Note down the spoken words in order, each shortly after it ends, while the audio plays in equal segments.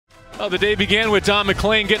Well, the day began with Don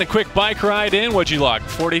MacLean getting a quick bike ride in. What'd you log?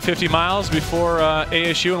 40, 50 miles before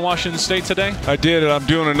ASU in Washington State today? I did, and I'm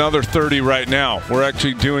doing another 30 right now. We're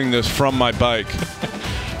actually doing this from my bike.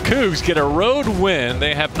 Cougs get a road win.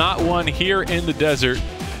 They have not won here in the desert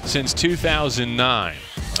since 2009.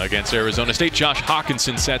 Against Arizona State, Josh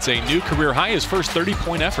Hawkinson sets a new career high, his first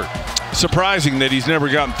 30-point effort. Surprising that he's never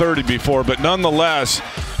gotten 30 before, but nonetheless,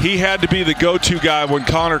 he had to be the go-to guy when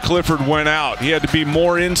Connor Clifford went out. He had to be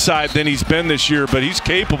more inside than he's been this year, but he's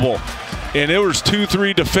capable. And there was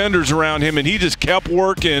 2-3 defenders around him, and he just kept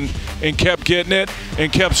working and kept getting it and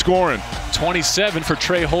kept scoring. 27 for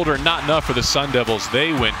Trey Holder, not enough for the Sun Devils.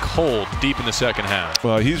 They went cold deep in the second half.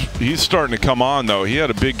 Well, he's starting to come on, though. He had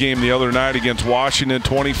a big game the other night against Washington,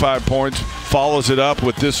 25 points, follows it up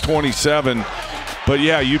with this 27. But,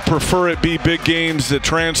 yeah, you'd prefer it be big games that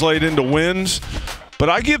translate into wins. But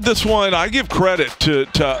I give credit to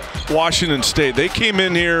Washington State. They came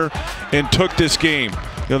in here and took this game.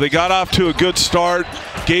 You know, they got off to a good start,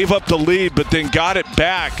 gave up the lead, but then got it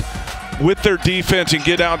back with their defense and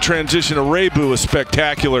get out transition. Iroegbu was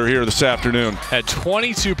spectacular here this afternoon. Had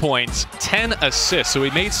 22 points, 10 assists, so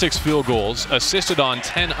he made 6 field goals, assisted on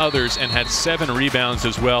 10 others, and had 7 rebounds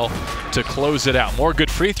as well to close it out. More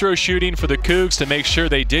good free throw shooting for the Cougs to make sure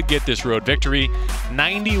they did get this road victory,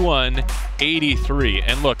 91-83.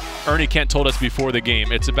 And look, Ernie Kent told us before the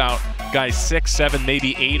game, it's about guys 6, 7,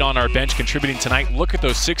 maybe 8 on our bench contributing tonight. Look at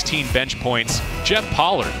those 16 bench points. Jeff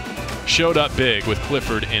Pollard showed up big with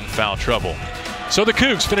Clifford in foul trouble. So the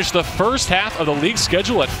Cougs finish the first half of the league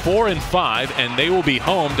schedule at 4-5, and they will be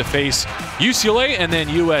home to face UCLA and then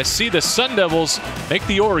USC. The Sun Devils make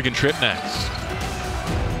the Oregon trip next.